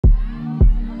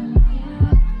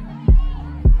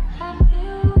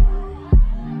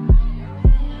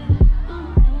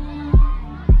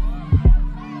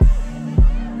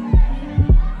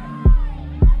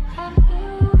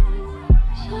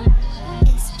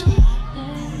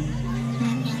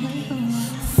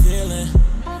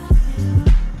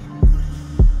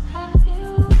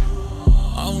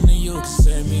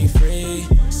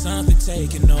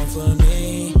for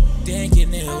me,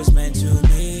 thinking it was meant to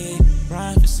be.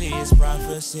 Prophecy is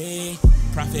prophecy.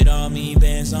 Profit on me,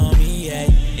 bands on me, yeah.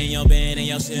 In your band, in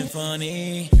your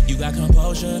symphony. You got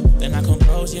composure, then I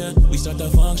compose ya. We start the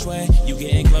feng shui, you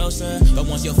getting closer. But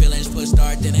once your feelings put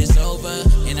start, then it's over.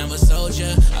 And I'm a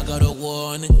soldier, I go to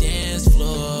war on the dance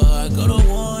floor. I go to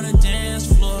war